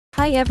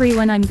Hi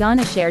everyone, I'm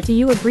gonna share to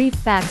you a brief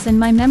facts and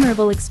my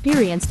memorable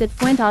experience at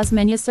Fuente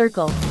Osmeña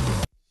Circle.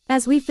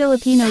 As we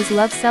Filipinos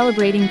love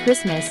celebrating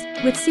Christmas,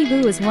 with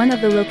Cebu as one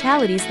of the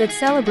localities that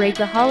celebrate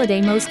the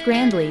holiday most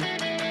grandly.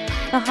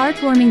 A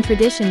heartwarming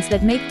traditions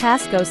that make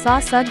Pasko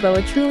sa Sugbo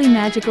a truly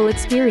magical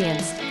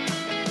experience.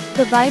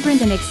 The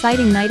vibrant and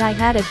exciting night I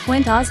had at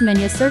Fuente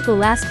Osmeña Circle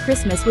last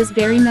Christmas was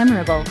very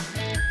memorable.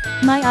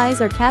 My eyes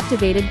are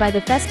captivated by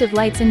the festive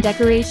lights and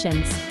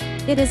decorations.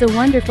 It is a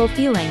wonderful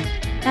feeling.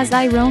 As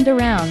I roamed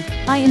around,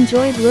 I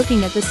enjoyed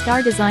looking at the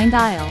star-designed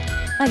aisle.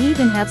 I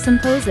even have some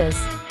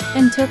poses.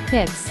 And took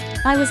pics.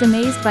 I was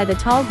amazed by the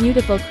tall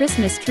beautiful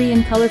Christmas tree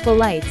and colorful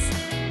lights.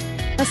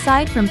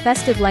 Aside from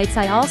festive lights,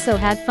 I also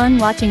had fun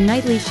watching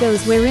nightly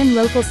shows wherein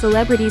local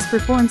celebrities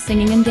perform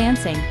singing and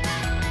dancing.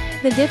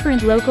 The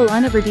different local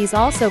univerties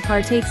also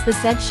partakes the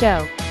said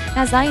show.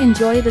 As I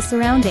enjoy the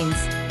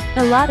surroundings,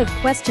 a lot of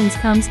questions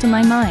comes to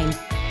my mind.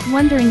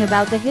 Wondering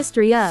about the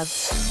history of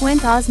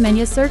Fuente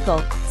Osmeña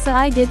Circle. So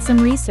I did some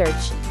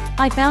research.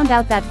 I found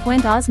out that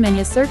Fuente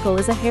Osmeña Circle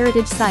is a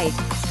heritage site.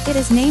 It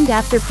is named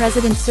after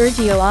President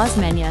Sergio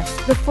Osmeña,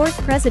 the fourth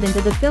president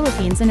of the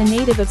Philippines and a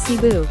native of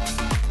Cebu.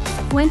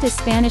 Fuente is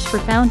Spanish for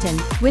fountain,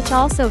 which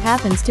also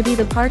happens to be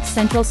the park's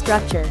central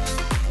structure.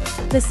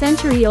 The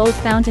century-old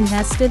fountain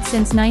has stood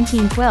since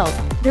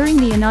 1912, during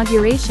the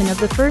inauguration of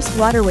the first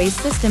waterways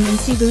system in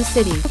Cebu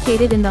City.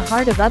 Located in the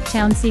heart of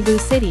uptown Cebu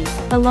City,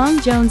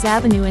 along Jones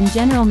Avenue and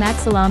General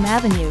Maxilom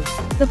Avenue,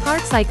 the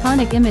park's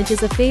iconic image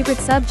is a favorite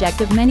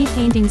subject of many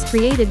paintings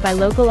created by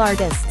local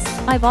artists.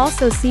 I've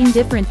also seen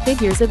different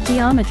figures of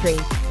geometry.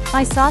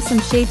 I saw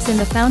some shapes in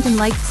the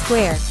fountain-like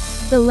square.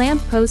 The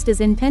lamp post is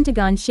in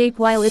pentagon shape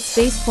while its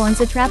base forms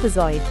a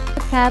trapezoid.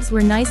 The paths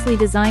were nicely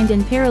designed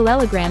in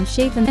parallelogram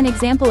shape and an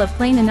example of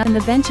plane and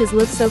the benches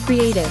look so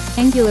creative.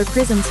 Angular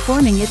prisms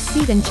forming its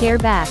seat and chair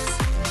backs.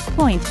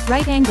 Point,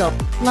 right angle,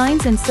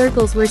 lines and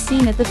circles were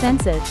seen at the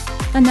fences.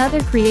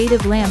 Another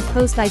creative lamp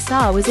post I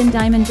saw was in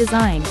diamond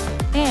design.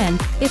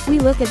 And, if we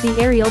look at the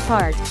aerial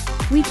part,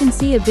 we can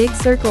see a big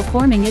circle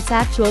forming its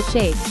actual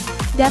shape.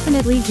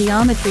 Definitely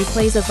geometry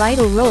plays a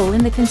vital role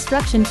in the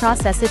construction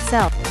process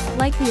itself.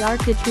 Like the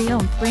Arc de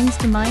Triomphe brings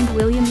to mind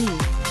William E.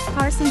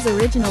 Carson's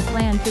original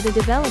plan for the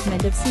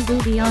development of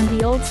Cebu beyond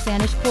the old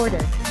Spanish Quarter.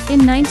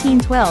 In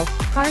 1912,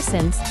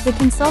 Carsons, the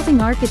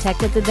consulting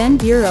architect at the then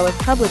Bureau of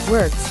Public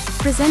Works,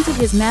 presented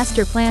his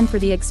master plan for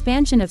the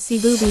expansion of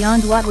Cebu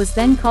beyond what was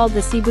then called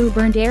the Cebu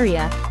Burnt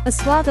Area, a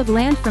swath of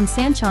land from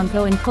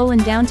Sanchonco and Colan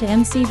down to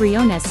MC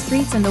Briones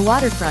streets and the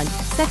waterfront,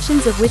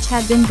 sections of which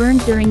had been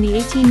burned during the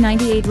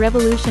 1898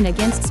 revolution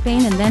against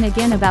Spain and then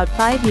again about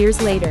 5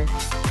 years later.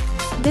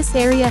 This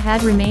area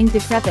had remained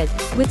decrepit,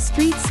 with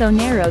streets so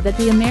narrow that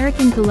the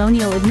American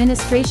colonial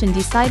administration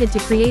decided to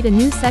create a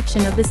new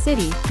section of the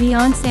city,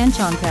 beyond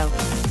Sanchonco.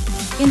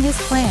 In his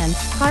plan,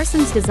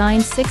 Carsons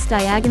designed 6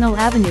 diagonal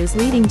avenues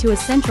leading to a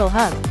central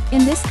hub,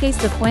 in this case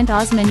the Fuente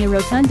Osmeña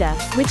Rotunda,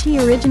 which he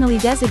originally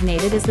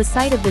designated as the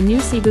site of the new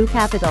Cebu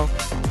capital.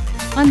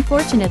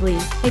 Unfortunately,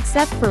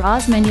 except for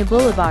Osmeña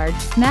Boulevard,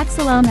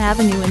 Maxilom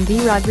Avenue and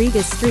V.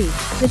 Rodriguez Street,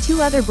 the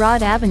 2 other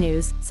broad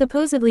avenues,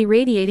 supposedly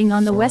radiating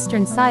on the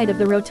western side of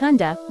the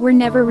rotunda, were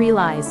never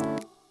realized.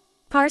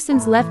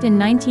 Carsons left in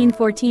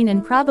 1914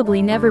 and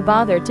probably never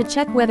bothered to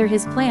check whether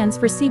his plans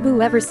for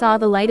Cebu ever saw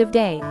the light of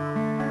day.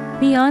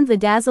 Beyond the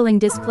dazzling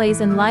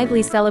displays and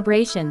lively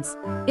celebrations,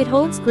 it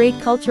holds great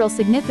cultural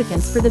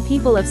significance for the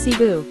people of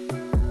Cebu.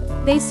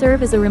 They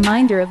serve as a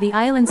reminder of the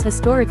island's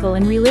historical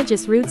and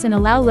religious roots and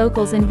allow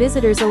locals and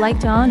visitors alike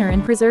to honor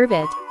and preserve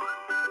it.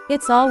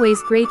 It's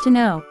always great to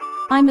know.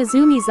 I'm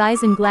Azumi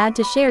Zaizen, glad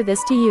to share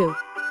this to you.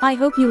 I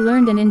hope you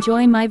learned and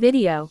enjoy my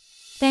video.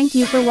 Thank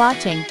you for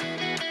watching.